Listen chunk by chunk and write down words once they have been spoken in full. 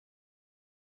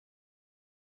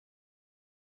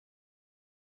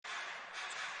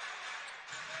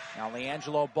Now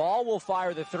LiAngelo Ball will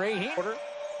fire the three. You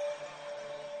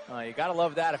got to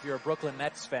love that if you're a Brooklyn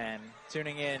Nets fan,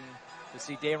 tuning in to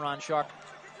see Day'Ron Sharpe.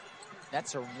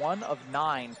 Nets are 1 of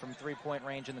 9 from three-point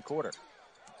range in the quarter.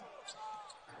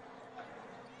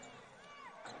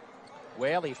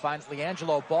 Whaley finds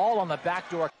LiAngelo Ball on the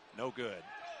backdoor. No good.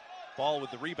 Ball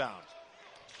with the rebound.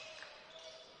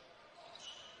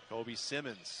 Kobe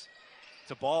Simmons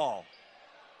to Ball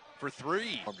for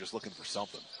three. I'm just looking for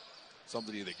something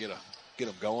to either get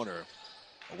him going or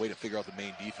a way to figure out the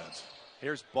main defense.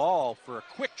 Here's Ball for a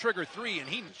quick trigger three, and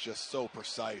he's just so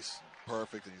precise,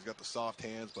 perfect, and he's got the soft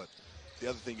hands. But the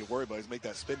other thing you worry about is make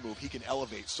that spin move. He can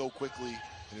elevate so quickly,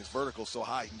 and his vertical so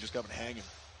high, he can just come and hang him.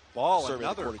 Ball,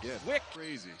 another quick,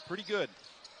 crazy, pretty good.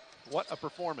 What a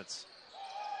performance!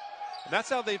 And that's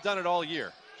how they've done it all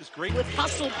year. Just great with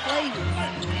hustle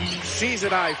play.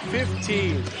 Season high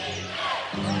 15.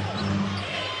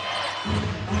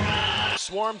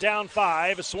 Swarm down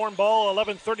 5. Swarm ball,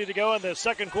 11:30 to go in the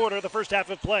second quarter, the first half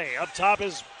of play. Up top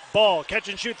is Ball. Catch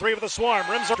and shoot three with the Swarm.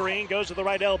 Rims green, goes to the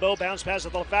right elbow. Bounce pass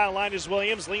at the foul line is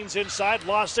Williams. Leans inside,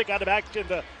 lost it, got it back in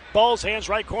the Ball's hands,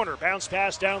 right corner. Bounce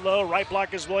pass down low, right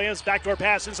block is Williams. Backdoor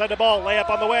pass inside the Ball. Layup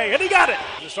on the way, and he got it!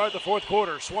 To start the fourth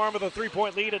quarter, Swarm with a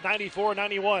three-point lead at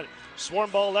 94-91.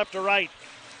 Swarm ball left to right.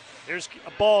 There's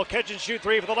a Ball, catch and shoot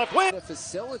three for the left wing. The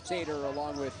facilitator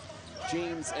along with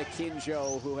James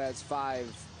Akinjo, who has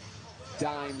 5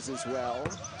 dimes as well.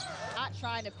 Not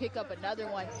trying to pick up another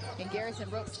one, and Garrison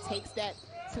Brooks takes that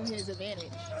to his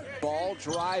advantage. Ball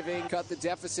driving, cut the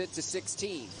deficit to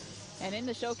 16. And in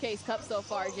the Showcase Cup so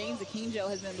far, James Akinjo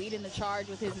has been leading the charge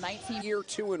with his 19. Year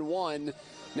 2-1,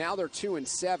 now they're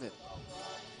 2-7.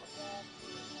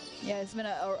 Yeah, it's been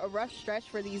a rough stretch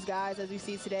for these guys, as we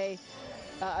see today.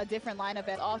 A different lineup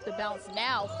at off the bounce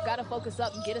now. Got to focus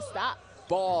up and get a stop.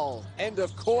 Ball, end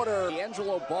of quarter.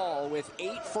 LiAngelo Ball with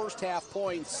 8 first half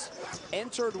points.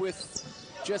 Entered with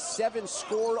just 7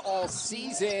 scored all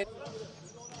season.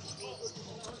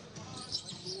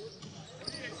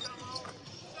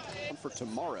 For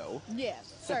tomorrow. Yeah,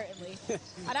 certainly.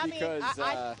 And I mean,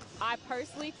 I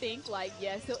personally think, like,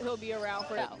 yes, he'll be around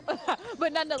for now.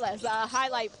 But nonetheless,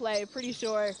 highlight play. Pretty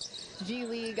sure G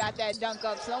League got that dunk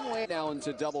up somewhere. Now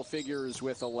into double figures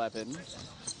with 11.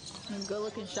 And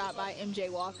good-looking shot by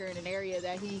MJ Walker in an area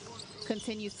that he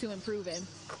continues to improve in.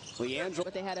 LiAngelo.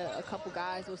 But they had a couple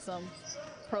guys with some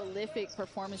prolific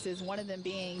performances, one of them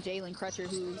being Jalen Crutcher,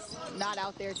 who's not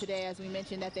out there today, as we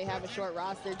mentioned that they have a short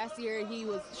roster. Last year, he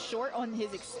was short on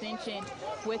his extension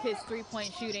with his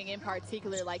three-point shooting in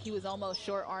particular, like he was almost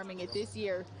short-arming it this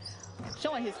year,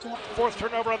 showing his form. Fourth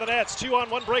turnover on the Nets,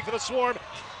 2-on-1 break for the Swarm.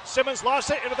 Simmons lost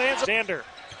it into the hands of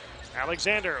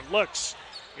Alexander looks.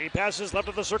 He passes left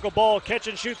of the circle. Ball, catch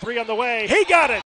and shoot three on the way. He got it!